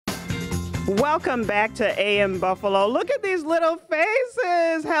Welcome back to AM Buffalo. Look at these little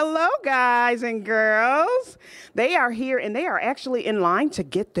faces. Hello, guys and girls. They are here and they are actually in line to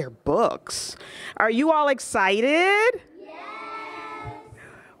get their books. Are you all excited? Yes.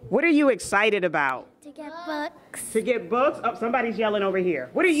 What are you excited about? To get books. To get books? Oh, somebody's yelling over here.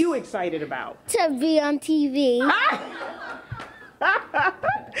 What are you excited about? To be on TV.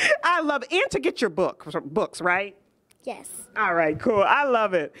 I love it. And to get your books, right? Yes. All right, cool. I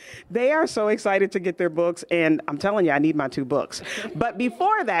love it. They are so excited to get their books, and I'm telling you, I need my 2 books. But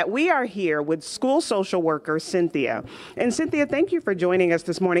before that, we are here with school social worker Cynthia. And Cynthia, thank you for joining us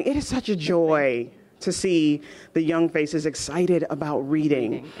this morning. It is such a joy to see the young faces excited about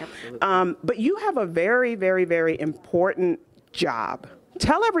reading. Absolutely. But you have a very, very, very important job.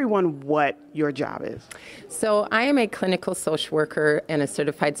 Tell everyone what your job is. So I am a clinical social worker and a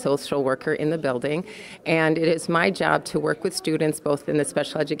certified social worker in the building, and it is my job to work with students both in the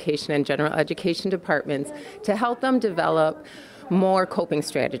special education and general education departments to help them develop more coping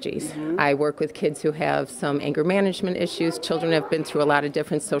strategies. I work with kids who have some anger management issues. Children have been through a lot of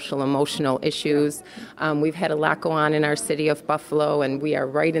different social emotional issues. We've had a lot go on in our city of Buffalo, and we are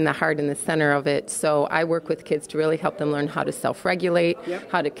right in the heart and the center of it. So I work with kids to really help them learn how to self-regulate,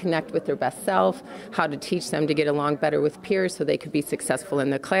 how to connect with their best self, how to teach them to get along better with peers so they could be successful in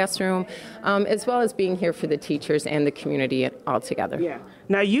the classroom, as well as being here for the teachers and the community altogether. Yeah.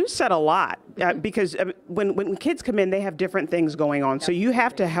 Now, you said a lot because when kids come in, they have different things going on. So you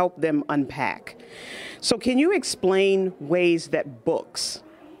have to help them unpack. So can you explain ways that books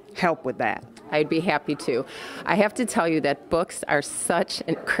help with that? I'd be happy to. I have to tell you that books are such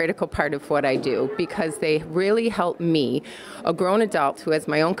a critical part of what I do because they really help me, a grown adult who has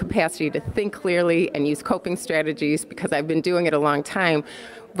my own capacity to think clearly and use coping strategies because I've been doing it a long time,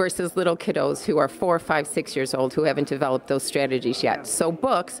 versus little kiddos who are 4, 5, 6 years old who haven't developed those strategies yet. So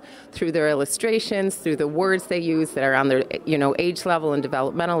books, through their illustrations, through the words they use that are on their age level and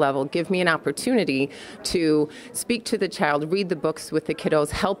developmental level, give me an opportunity to speak to the child, read the books with the kiddos,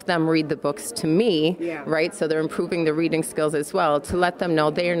 help them read the books to me, right? So they're improving the reading skills as well, to let them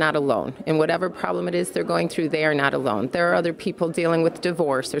know they are not alone. And whatever problem it is they're going through, they are not alone. There are other people dealing with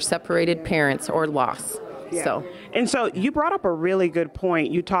divorce or separated parents or loss. Yeah. So you brought up a really good point.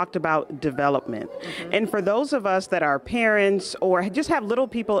 You talked about development. And for those of us that are parents or just have little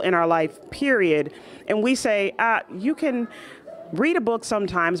people in our life, period, and we say, you can read a book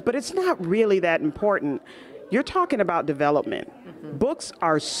sometimes, but it's not really that important. You're talking about development. Books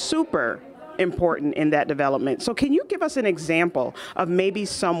are super important in that development. So can you give us an example of maybe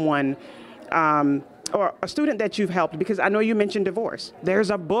someone or a student that you've helped, because I know you mentioned divorce. There's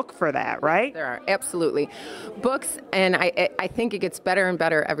a book for that, right? There are, absolutely. Books, and I think it gets better and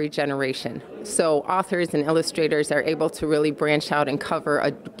better every generation. So authors and illustrators are able to really branch out and cover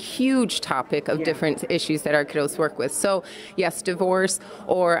a huge topic of different issues that our kiddos work with. So yes, divorce,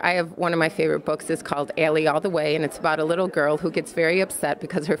 or I have one of my favorite books is called Allie All the Way, and it's about a little girl who gets very upset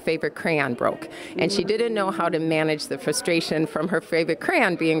because her favorite crayon broke. And she didn't know how to manage the frustration from her favorite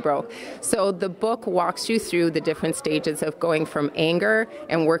crayon being broke. So the book walks you through the different stages of going from anger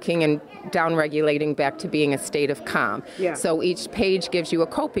and working and down-regulating back to being a state of calm. So each page gives you a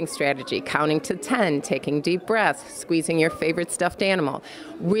coping strategy, counting to 10, taking deep breaths, squeezing your favorite stuffed animal.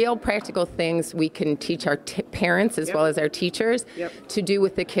 Real practical things we can teach our parents as well as our teachers to do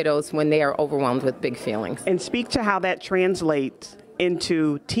with the kiddos when they are overwhelmed with big feelings. And speak to how that translates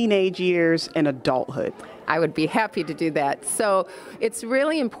into teenage years and adulthood. I would be happy to do that. So it's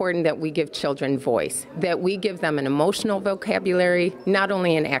really important that we give children voice, that we give them an emotional vocabulary, not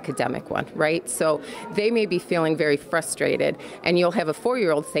only an academic one, right? So they may be feeling very frustrated, and you'll have a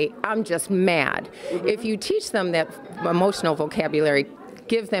 4-year-old say, I'm just mad. If you teach them that emotional vocabulary,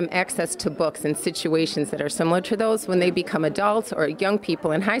 give them access to books and situations that are similar to those when they become adults or young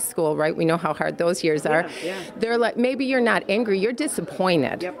people in high school, right? We know how hard those years are. They're like, maybe you're not angry, you're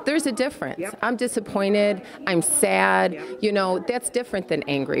disappointed. There's a difference. I'm disappointed, I'm sad, that's different than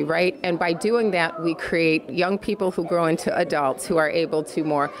angry, right? And by doing that, we create young people who grow into adults who are able to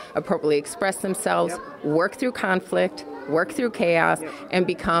more appropriately express themselves, work through conflict, work through chaos, and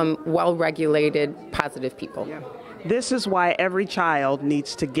become well-regulated, positive people. This is why every child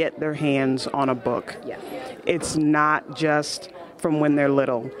needs to get their hands on a book. It's not just from when they're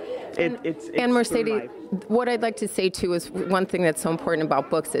little. It's Mercedes, what I'd like to say too is one thing that's so important about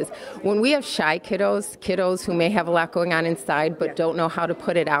books is when we have shy kiddos who may have a lot going on inside but don't know how to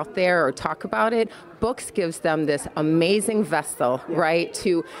put it out there or talk about it, books gives them this amazing vessel, right,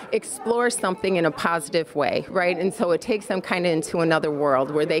 to explore something in a positive way, right? And so it takes them kind of into another world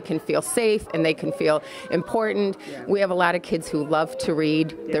where they can feel safe and they can feel important. We have a lot of kids who love to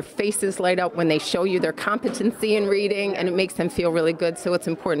read. Their faces light up when they show you their competency in reading, and it makes them feel really good. So it's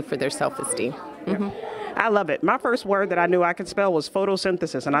important for their self-esteem. I love it. My first word that I knew I could spell was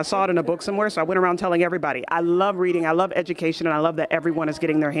photosynthesis, and I saw it in a book somewhere, so I went around telling everybody. I love reading, I love education, and I love that everyone is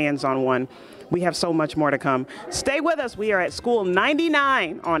getting their hands on one. We have so much more to come. Stay with us. We are at School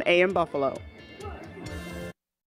 99 on AM Buffalo.